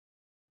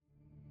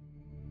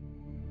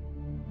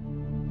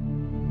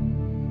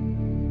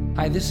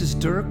Hi, this is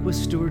Dirk with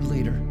Steward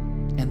Leader,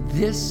 and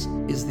this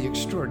is The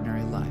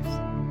Extraordinary Life.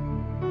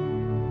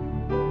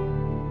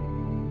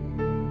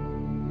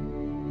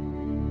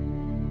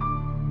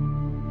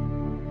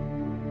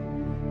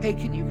 Hey,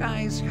 can you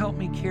guys help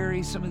me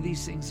carry some of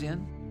these things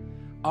in?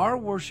 Our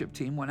worship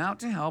team went out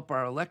to help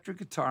our electric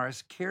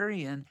guitarist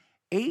carry in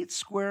 8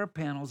 square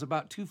panels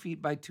about 2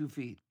 feet by 2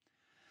 feet.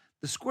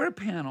 The square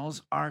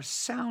panels are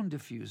sound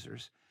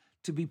diffusers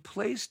to be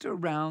placed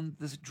around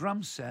this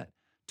drum set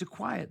to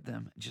quiet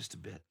them just a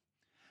bit.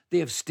 They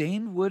have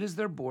stained wood as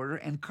their border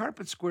and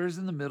carpet squares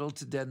in the middle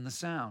to deaden the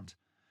sound.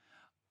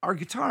 Our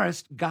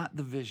guitarist got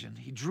the vision.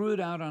 He drew it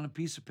out on a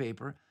piece of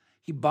paper.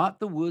 He bought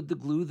the wood, the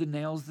glue, the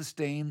nails, the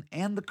stain,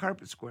 and the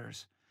carpet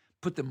squares,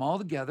 put them all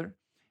together,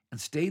 and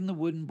stained the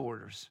wooden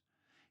borders.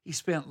 He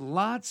spent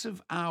lots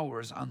of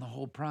hours on the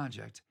whole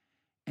project.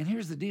 And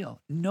here's the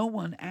deal. No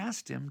one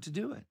asked him to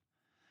do it.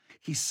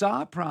 He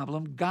saw a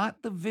problem,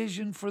 got the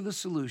vision for the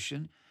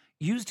solution,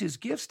 used his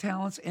gifts,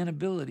 talents, and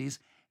abilities,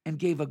 and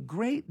gave a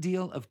great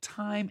deal of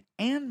time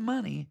and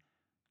money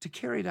to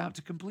carry it out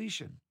to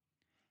completion.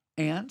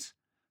 And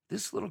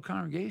this little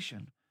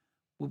congregation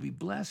will be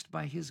blessed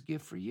by his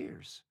gift for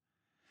years.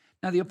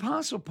 Now, the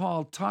Apostle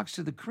Paul talks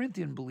to the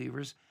Corinthian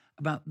believers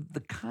about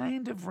the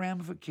kind of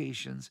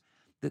ramifications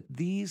that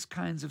these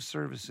kinds of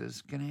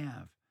services can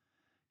have.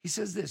 He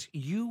says this,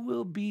 "You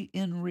will be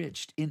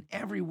enriched in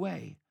every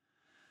way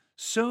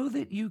so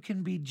that you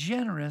can be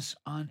generous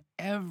on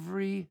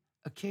every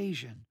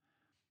occasion.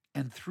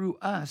 And through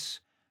us,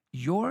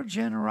 your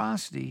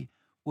generosity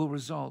will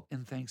result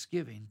in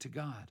thanksgiving to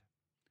God."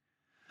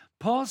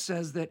 Paul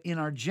says that in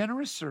our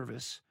generous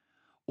service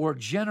or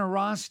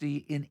generosity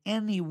in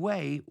any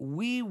way,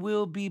 we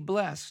will be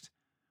blessed.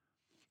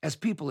 As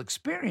people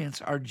experience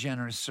our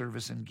generous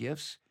service and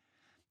gifts,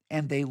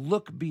 and they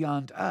look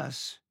beyond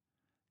us,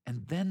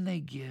 and then they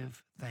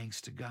give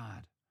thanks to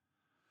God.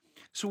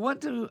 So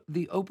what do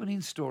the opening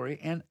story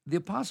and the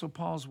Apostle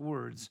Paul's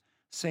words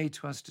say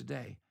to us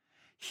today?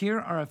 Here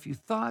are a few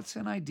thoughts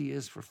and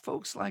ideas for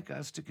folks like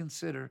us to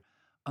consider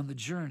on the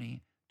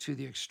journey to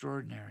the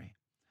extraordinary.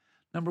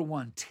 Number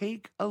 1,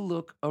 take a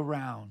look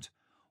around.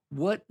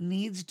 What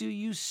needs do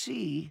you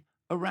see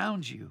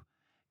around you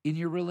in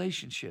your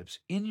relationships,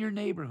 in your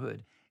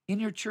neighborhood, in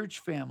your church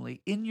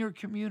family, in your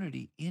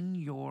community, in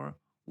your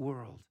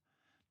world?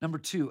 Number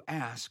 2,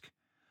 ask,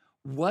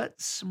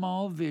 what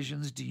small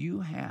visions do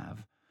you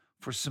have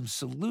for some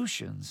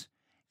solutions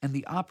and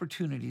the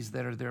opportunities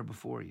that are there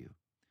before you?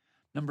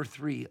 Number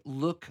 3,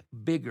 look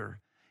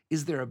bigger.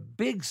 Is there a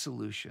big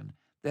solution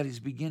that is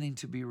beginning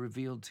to be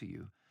revealed to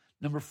you?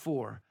 Number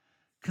 4,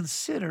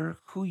 consider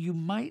who you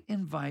might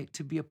invite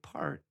to be a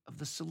part of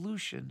the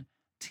solution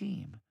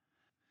team.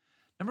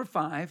 Number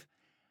 5,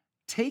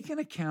 take an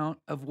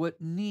account of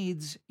what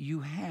needs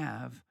you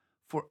have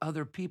for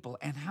other people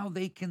and how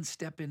they can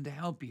step in to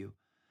help you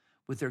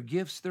with their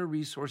gifts, their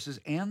resources,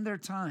 and their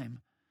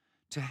time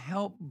to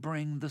help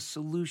bring the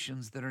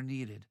solutions that are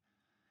needed.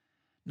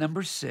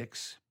 Number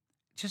 6,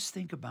 just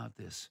think about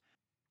this.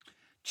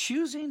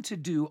 Choosing to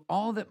do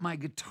all that my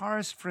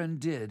guitarist friend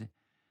did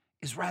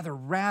is rather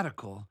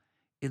radical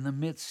in the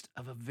midst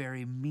of a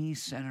very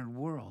me-centered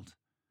world.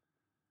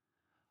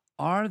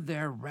 Are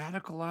there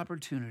radical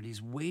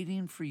opportunities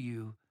waiting for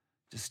you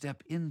to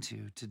step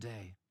into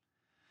today?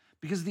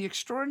 Because the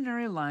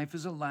extraordinary life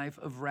is a life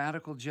of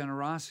radical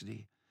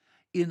generosity.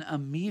 In a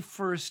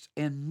me-first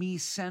and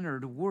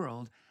me-centered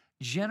world,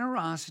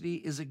 generosity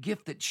is a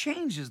gift that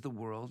changes the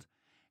world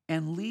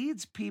and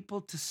leads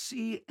people to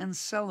see and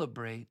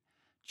celebrate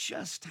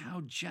just how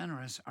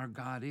generous our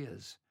God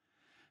is.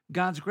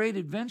 God's great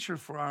adventure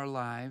for our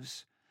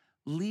lives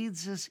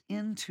leads us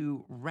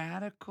into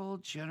radical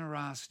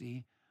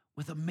generosity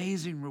with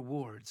amazing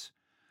rewards.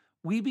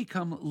 We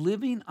become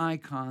living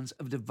icons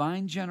of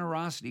divine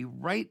generosity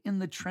right in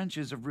the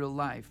trenches of real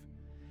life,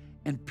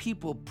 and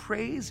people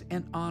praise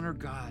and honor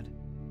God,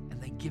 and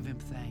they give him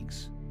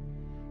thanks.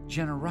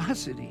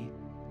 Generosity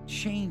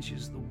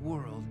changes the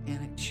world,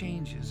 and it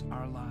changes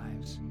our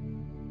lives.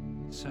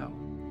 So,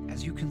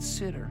 as you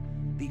consider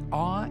the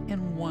awe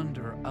and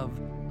wonder of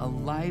a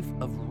life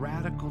of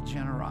radical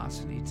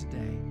generosity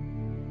today,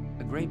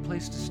 a great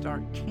place to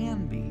start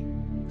can be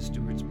the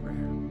Steward's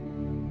Prayer.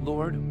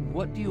 Lord,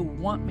 what do you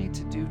want me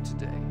to do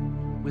today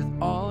with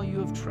all you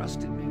have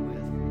trusted me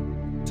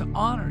with to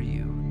honor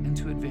you and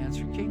to advance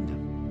your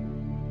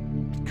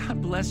kingdom?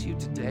 God bless you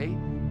today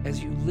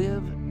as you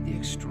live the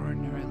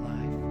extraordinary life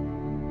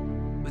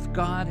with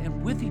God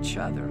and with each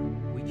other